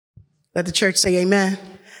Let the church say amen.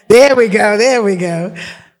 There we go. There we go.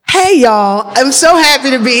 Hey, y'all. I'm so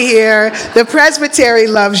happy to be here. The Presbytery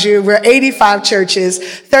loves you. We're 85 churches,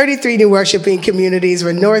 33 new worshiping communities.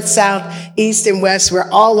 We're north, south, east, and west.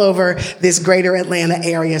 We're all over this greater Atlanta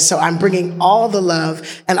area. So I'm bringing all the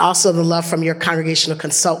love and also the love from your congregational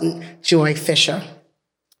consultant, Joy Fisher.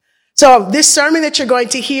 So this sermon that you're going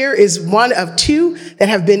to hear is one of two that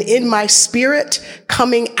have been in my spirit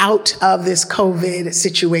coming out of this COVID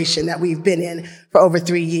situation that we've been in for over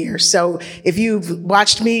 3 years. So if you've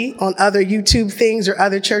watched me on other YouTube things or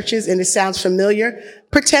other churches and it sounds familiar,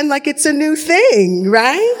 pretend like it's a new thing,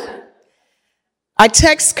 right? Our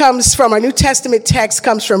New Testament text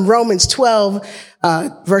comes from Romans 12,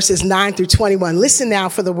 verses 9 through 21. Listen now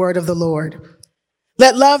for the word of the Lord.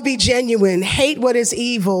 Let love be genuine. Hate what is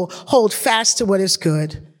evil. Hold fast to what is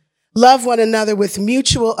good. Love one another with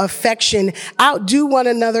mutual affection. Outdo one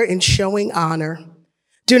another in showing honor.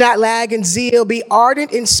 Do not lag in zeal. Be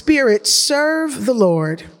ardent in spirit. Serve the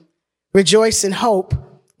Lord. Rejoice in hope.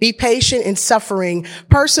 Be patient in suffering.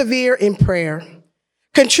 Persevere in prayer.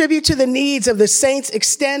 Contribute to the needs of the saints.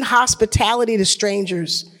 Extend hospitality to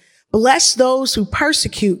strangers. Bless those who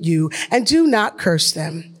persecute you and do not curse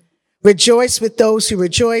them. Rejoice with those who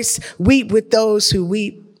rejoice. Weep with those who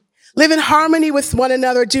weep. Live in harmony with one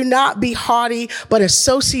another. Do not be haughty, but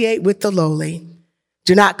associate with the lowly.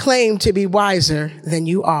 Do not claim to be wiser than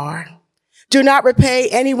you are. Do not repay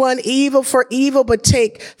anyone evil for evil, but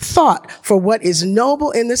take thought for what is noble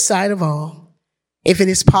in the sight of all. If it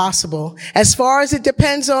is possible, as far as it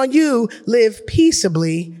depends on you, live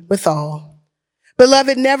peaceably with all.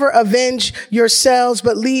 Beloved, never avenge yourselves,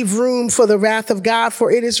 but leave room for the wrath of God,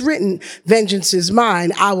 for it is written, vengeance is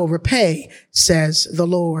mine, I will repay, says the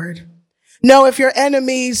Lord. No, if your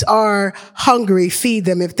enemies are hungry, feed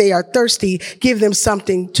them. If they are thirsty, give them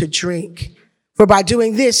something to drink. For by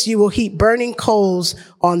doing this, you will heap burning coals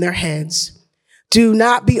on their heads. Do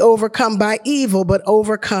not be overcome by evil, but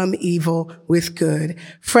overcome evil with good.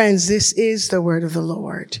 Friends, this is the word of the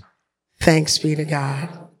Lord. Thanks be to God.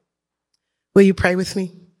 Will you pray with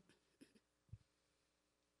me?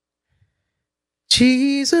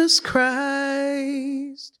 Jesus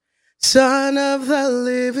Christ, Son of the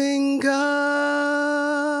living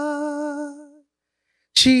God.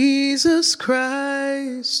 Jesus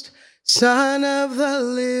Christ, Son of the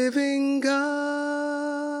living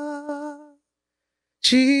God.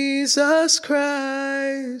 Jesus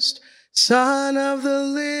Christ, Son of the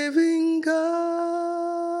living God.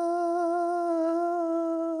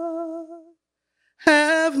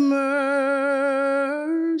 Have mercy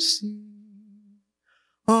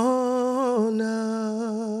on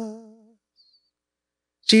us.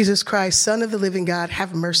 Jesus Christ, Son of the living God,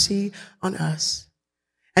 have mercy on us.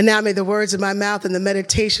 And now may the words of my mouth and the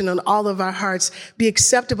meditation on all of our hearts be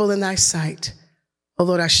acceptable in thy sight. O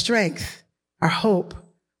Lord, our strength, our hope,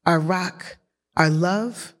 our rock, our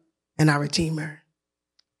love, and our Redeemer.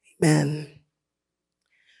 Amen.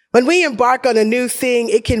 When we embark on a new thing,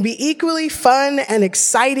 it can be equally fun and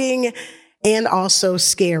exciting and also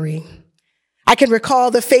scary. I can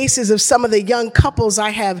recall the faces of some of the young couples I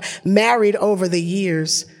have married over the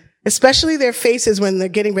years, especially their faces when they're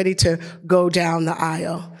getting ready to go down the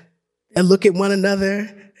aisle and look at one another.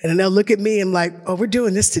 And then they'll look at me and like, oh, we're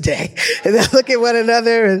doing this today. And they'll look at one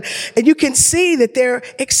another and you can see that they're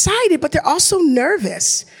excited, but they're also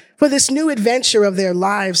nervous for this new adventure of their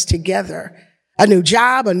lives together. A new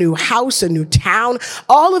job, a new house, a new town.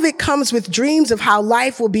 All of it comes with dreams of how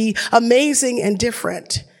life will be amazing and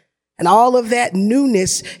different. And all of that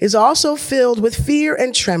newness is also filled with fear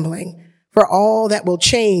and trembling for all that will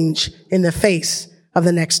change in the face of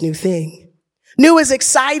the next new thing. New is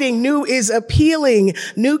exciting. New is appealing.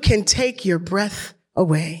 New can take your breath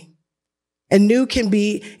away. And new can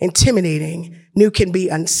be intimidating. New can be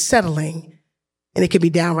unsettling. And it can be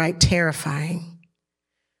downright terrifying.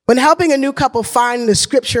 When helping a new couple find the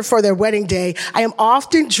scripture for their wedding day, I am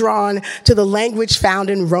often drawn to the language found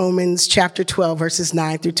in Romans chapter 12, verses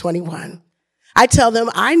 9 through 21. I tell them,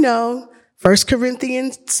 I know 1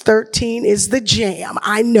 Corinthians 13 is the jam.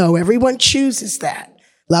 I know everyone chooses that.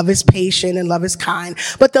 Love is patient and love is kind.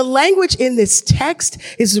 But the language in this text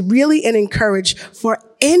is really an encouragement for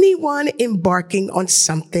anyone embarking on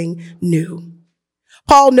something new.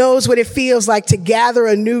 Paul knows what it feels like to gather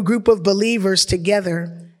a new group of believers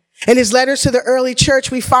together. In his letters to the early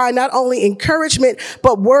church, we find not only encouragement,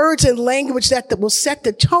 but words and language that will set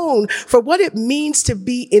the tone for what it means to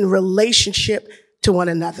be in relationship to one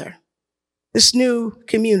another. This new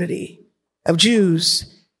community of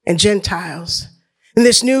Jews and Gentiles, In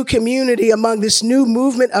this new community, among this new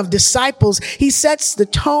movement of disciples, he sets the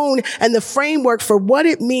tone and the framework for what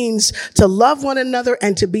it means to love one another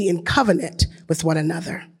and to be in covenant with one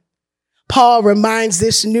another. Paul reminds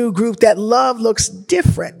this new group that love looks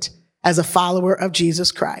different as a follower of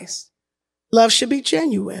Jesus Christ. Love should be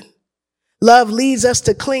genuine. Love leads us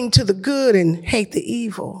to cling to the good and hate the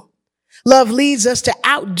evil. Love leads us to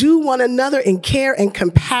outdo one another in care and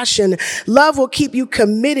compassion. Love will keep you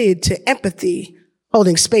committed to empathy,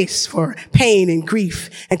 holding space for pain and grief,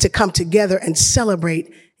 and to come together and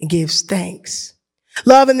celebrate and give thanks.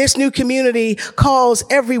 Love in this new community calls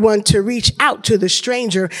everyone to reach out to the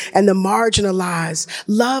stranger and the marginalized.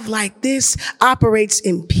 Love like this operates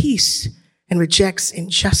in peace and rejects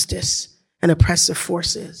injustice and oppressive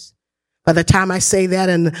forces. By the time I say that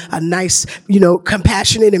in a nice,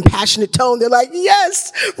 compassionate and passionate tone, they're like,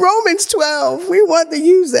 yes, Romans 12, we want to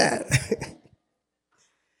use that.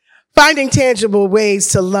 Finding tangible ways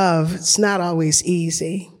to love, it's not always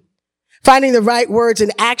easy. Finding the right words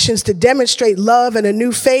and actions to demonstrate love in a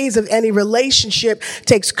new phase of any relationship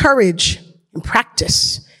takes courage and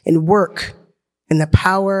practice and work and the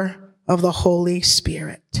power of the Holy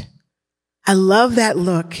Spirit. I love that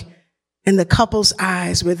look in the couple's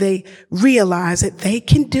eyes where they realize that they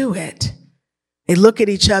can do it. They look at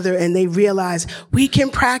each other and they realize we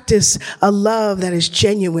can practice a love that is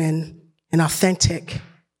genuine and authentic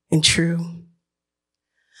and true.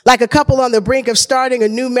 Like a couple on the brink of starting a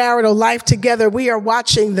new marital life together, we are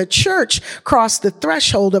watching the church cross the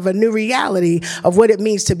threshold of a new reality of what it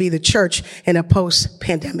means to be the church in a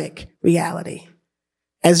post-pandemic reality.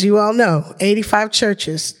 As you all know, 85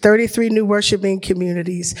 churches, 33 new worshiping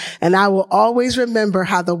communities, and I will always remember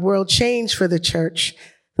how the world changed for the church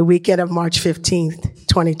the weekend of March 15th,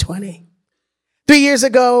 2020. 3 years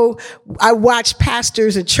ago, I watched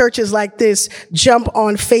pastors and churches like this jump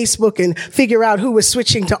on Facebook and figure out who was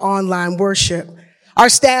switching to online worship. Our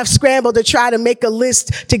staff scrambled to try to make a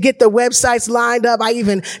list to get the websites lined up. I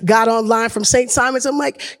even got online from St. Simon's. I'm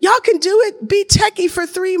like, y'all can do it. Be techie for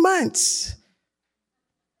 3 months.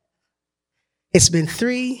 It's been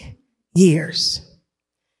 3 years.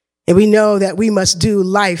 And we know that we must do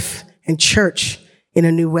life and church in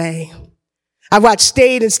a new way. I watched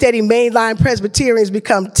staid and steady mainline Presbyterians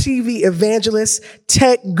become TV evangelists,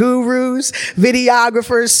 tech gurus,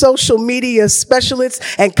 videographers, social media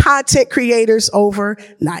specialists, and content creators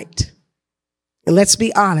overnight. And let's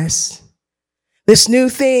be honest, this new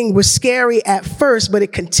thing was scary at first, but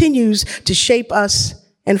it continues to shape us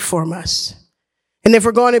and form us. And if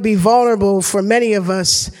we're going to be vulnerable for many of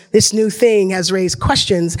us, this new thing has raised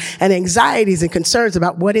questions and anxieties and concerns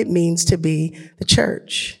about what it means to be the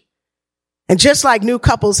church. And just like new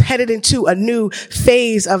couples headed into a new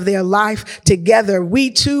phase of their life together,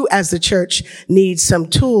 we too, as the church, need some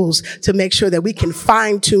tools to make sure that we can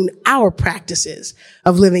fine-tune our practices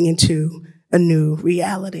of living into a new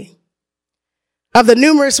reality. Of the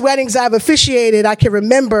numerous weddings I've officiated, I can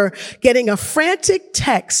remember getting a frantic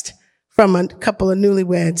text from a couple of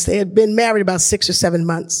newlyweds. They had been married about 6 or 7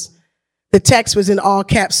 months. The text was in all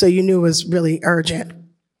caps, so you knew it was really urgent.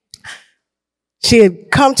 She had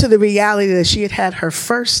come to the reality that she had had her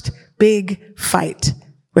first big fight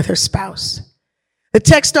with her spouse. The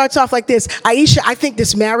text starts off like this: Aisha, I think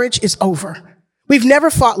this marriage is over. We've never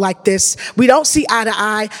fought like this. We don't see eye to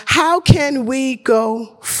eye. How can we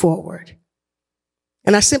go forward?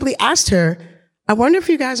 And I simply asked her, I wonder if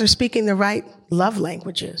you guys are speaking the right love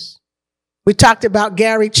languages. We talked about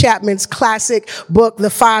Gary Chapman's classic book, The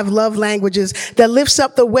 5 Love Languages, that lifts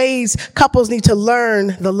up the ways couples need to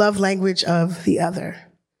learn the love language of the other.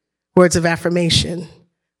 Words of affirmation,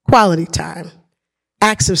 quality time,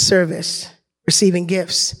 acts of service, receiving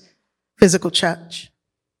gifts, physical touch.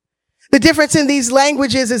 The difference in these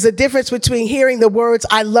languages is the difference between hearing the words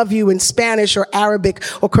I love you in Spanish or Arabic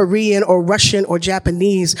or Korean or Russian or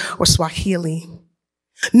Japanese or Swahili.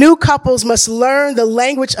 New couples must learn the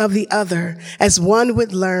language of the other as one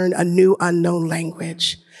would learn a new unknown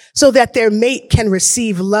language, so that their mate can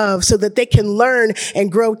receive love, so that they can learn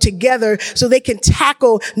and grow together, so they can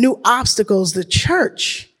tackle new obstacles. The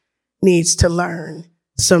church needs to learn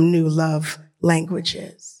some new love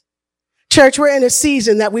languages. Church, we're in a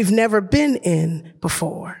season that we've never been in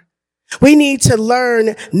before. We need to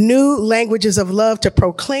learn new languages of love to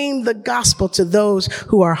proclaim the gospel to those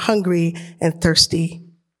who are hungry and thirsty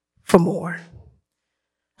for more.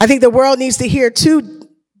 I think the world needs to hear 2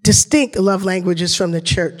 distinct love languages from the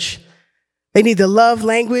church. They need the love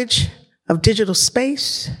language of digital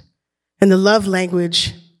space and the love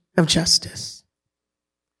language of justice.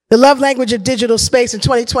 The love language of digital space in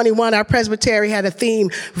 2021, our presbytery had a theme,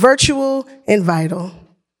 virtual and vital.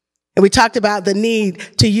 And we talked about the need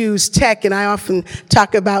to use tech, and I often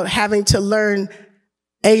talk about having to learn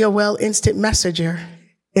AOL Instant Messenger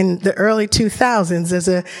in the early 2000s as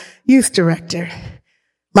a youth director.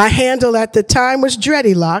 My handle at the time was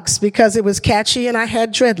Dreadylocks because it was catchy and I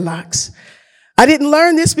had dreadlocks. I didn't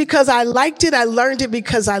learn this because I liked it. I learned it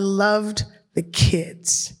because I loved the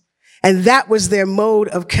kids. And that was their mode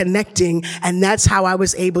of connecting, and that's how I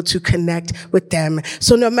was able to connect with them.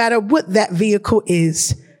 So no matter what that vehicle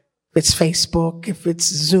is, if it's Facebook, if it's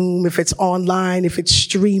Zoom, if it's online, if it's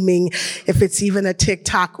streaming, if it's even a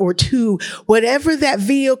TikTok or two, whatever that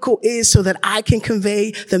vehicle is so that I can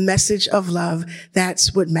convey the message of love,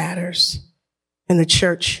 that's what matters. And the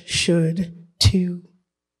church should too.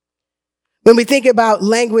 When we think about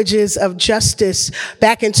languages of justice,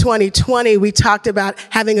 back in 2020, we talked about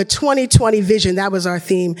having a 2020 vision. That was our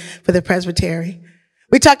theme for the Presbytery.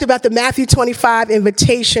 We talked about the Matthew 25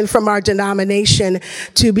 invitation from our denomination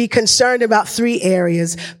to be concerned about 3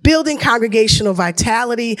 areas: building congregational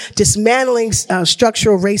vitality, dismantling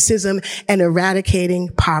structural racism, and eradicating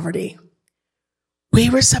poverty. We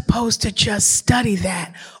were supposed to just study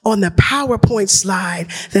that on the PowerPoint slide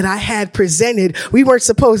that I had presented. We weren't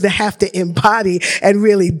supposed to have to embody and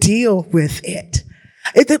really deal with it.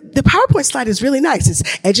 The PowerPoint slide is really nice.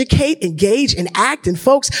 It's educate, engage, and act, and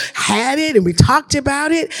folks had it, and we talked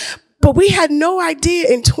about it. But we had no idea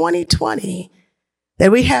in 2020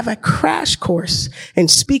 that we have a crash course in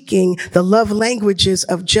speaking the love languages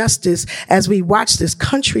of justice as we watch this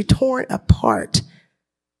country torn apart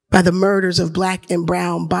by the murders of Black and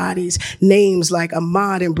brown bodies. Names like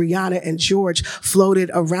Ahmaud and Breonna and George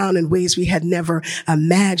floated around in ways we had never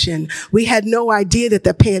imagined. We had no idea that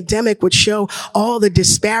the pandemic would show all the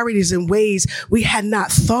disparities in ways we had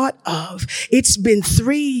not thought of. It's been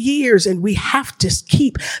 3 years, and we have to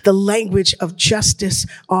keep the language of justice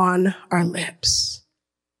on our lips.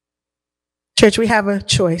 Church, we have a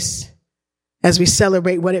choice as we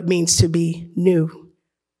celebrate what it means to be new.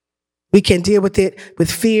 We can deal with it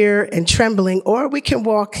with fear and trembling, or we can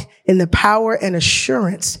walk in the power and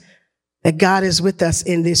assurance that God is with us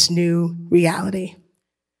in this new reality.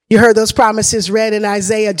 You heard those promises read in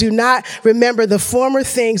Isaiah. Do not remember the former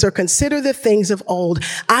things or consider the things of old.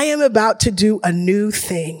 I am about to do a new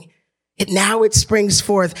thing. Now it springs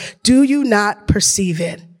forth. Do you not perceive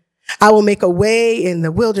it? I will make a way in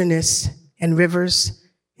the wilderness and rivers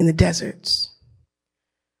in the deserts.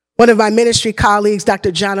 One of my ministry colleagues,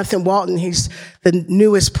 Dr. Jonathan Walton, he's the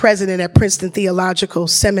newest president at Princeton Theological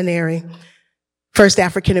Seminary, first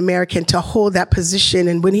African American to hold that position.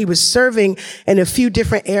 And when he was serving in a few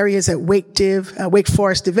different areas at Wake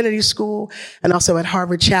Forest Divinity School and also at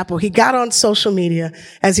Harvard Chapel, he got on social media,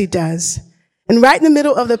 as he does. And right in the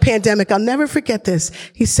middle of the pandemic, I'll never forget this,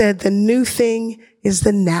 he said, the new thing is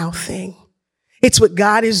the now thing. It's what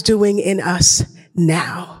God is doing in us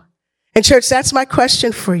now. And church, that's my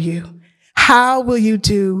question for you. How will you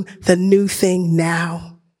do the new thing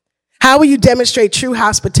now? How will you demonstrate true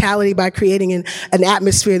hospitality by creating an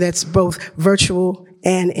atmosphere that's both virtual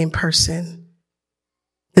and in person?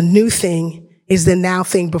 The new thing is the now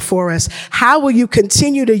thing before us. How will you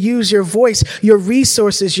continue to use your voice, your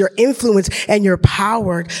resources, your influence, and your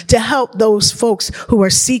power to help those folks who are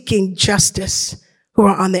seeking justice, who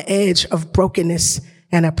are on the edge of brokenness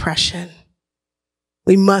and oppression?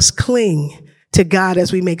 We must cling to God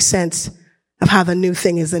as we make sense of how the new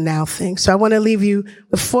thing is the now thing. So I want to leave you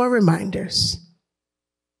with 4 reminders.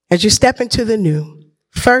 As you step into the new,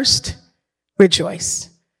 first, rejoice.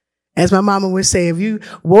 As my mama would say, if you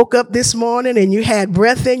woke up this morning and you had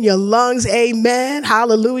breath in your lungs, amen,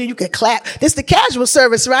 hallelujah, you could clap. This is the casual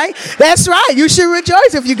service, right? That's right. You should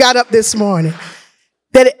rejoice if you got up this morning.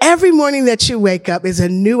 That every morning that you wake up is a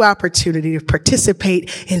new opportunity to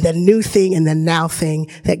participate in the new thing and the now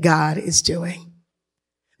thing that God is doing.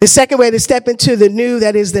 The second way to step into the new,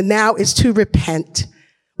 that is the now, is to repent.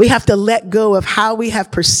 We have to let go of how we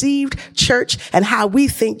have perceived church and how we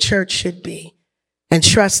think church should be, and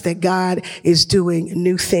trust that God is doing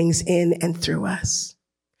new things in and through us.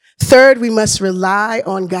 Third, we must rely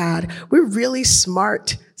on God. We're really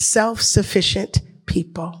smart, self-sufficient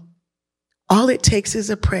people. All it takes is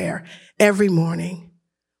a prayer every morning.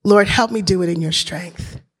 Lord, help me do it in your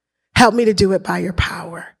strength. Help me to do it by your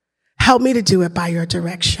power. Help me to do it by your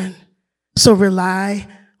direction. So rely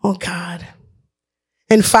on God.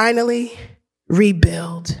 And finally,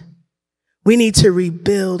 rebuild. We need to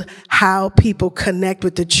rebuild how people connect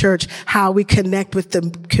with the church, how we connect with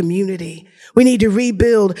the community. We need to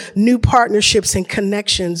rebuild new partnerships and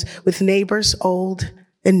connections with neighbors, old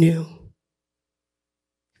and new.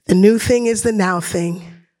 The new thing is the now thing.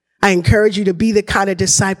 I encourage you to be the kind of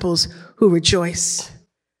disciples who rejoice,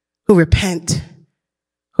 who repent,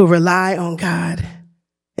 who rely on God,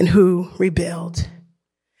 and who rebuild.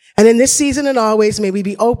 And in this season and always, may we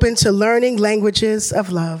be open to learning languages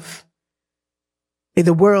of love. May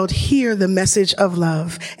the world hear the message of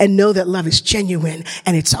love and know that love is genuine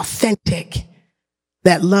and it's authentic,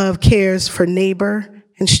 that love cares for neighbor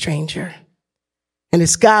and stranger. And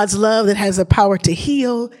it's God's love that has the power to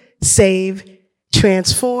heal, save,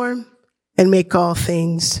 transform, and make all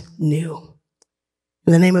things new.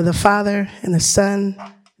 In the name of the Father, and the Son,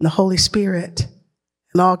 and the Holy Spirit,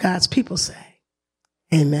 and all God's people say,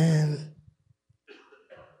 amen.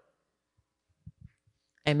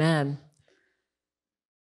 Amen.